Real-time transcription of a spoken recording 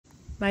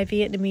My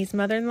Vietnamese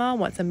mother-in-law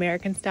wants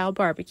American-style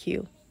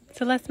barbecue,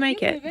 so let's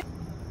make it.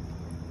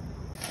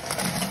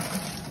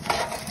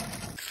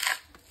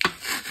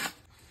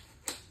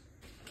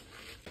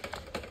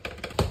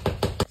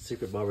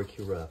 Secret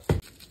barbecue rub.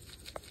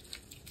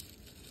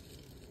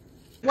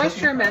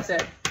 What's your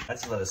method? I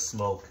just let it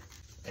smoke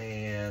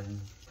and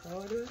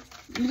powder.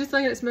 You just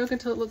let it smoke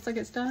until it looks like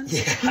it's done?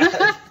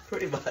 Yeah,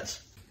 pretty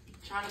much.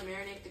 Trying to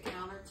marinate the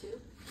counter too.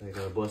 I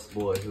got a bus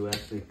boy who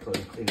actually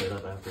cleaned it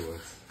up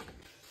afterwards.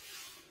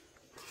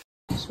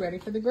 Just ready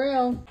for the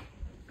grill.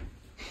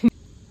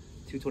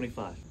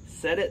 225.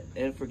 Set it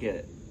and forget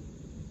it.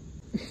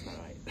 That's not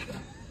right.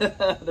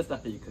 That's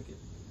not how you cook it.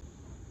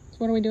 So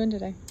what are we doing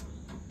today?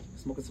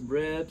 Smoking some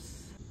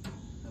ribs.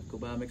 Have to go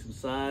by and make some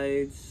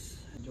sides.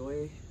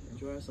 Enjoy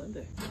our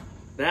Sunday.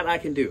 That I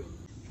can do.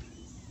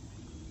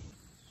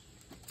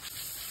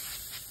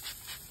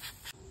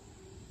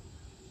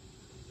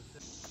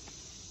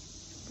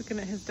 Looking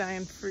at his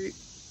dying fruit.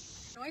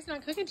 No, he's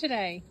not cooking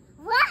today.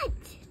 What?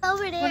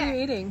 Over there. What are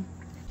you eating?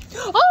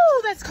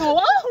 Oh, that's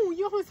cool. Oh,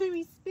 you almost made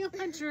me spill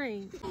my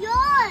drink.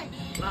 Yours.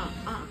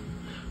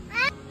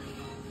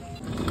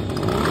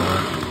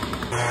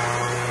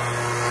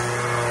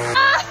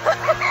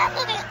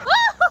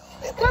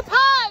 We're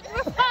pot!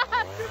 We're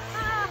pot!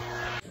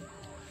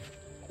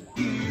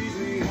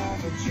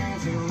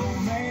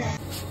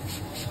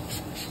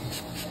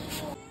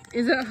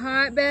 Is it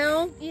hot,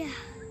 Belle? Yeah.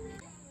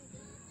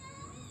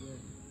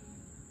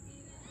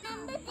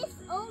 Remember this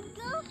old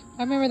girl?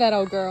 I remember that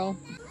old girl.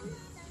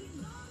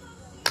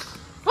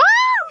 Woo!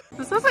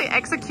 This looks like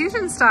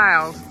execution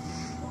style.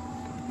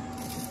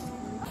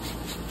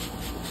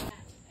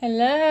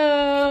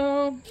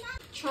 Hello.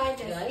 Try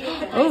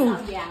this. Oh.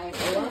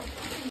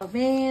 Oh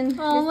man.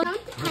 Oh, look.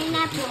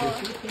 Pineapple.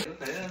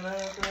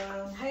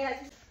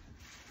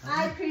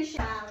 I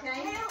appreciate it,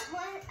 okay?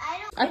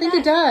 I think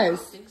it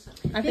does.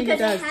 I think Because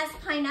it does. it has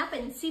pineapple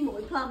and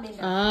simoy plum in it.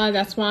 Ah,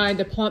 that's why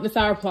the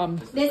sour plum.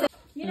 There's a,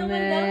 you know what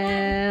that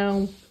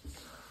No.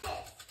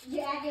 You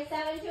add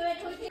yourself into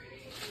it.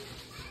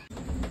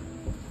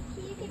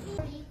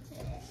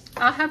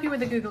 I'll help you with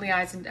the googly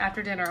eyes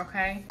after dinner,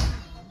 okay?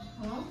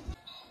 Huh?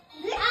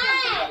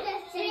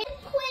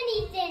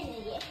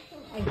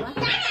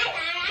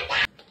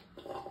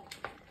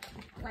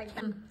 Like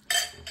that.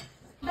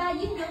 But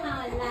you know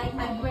how I like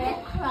my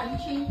bread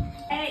crunchy.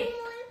 Hey,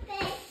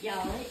 yo,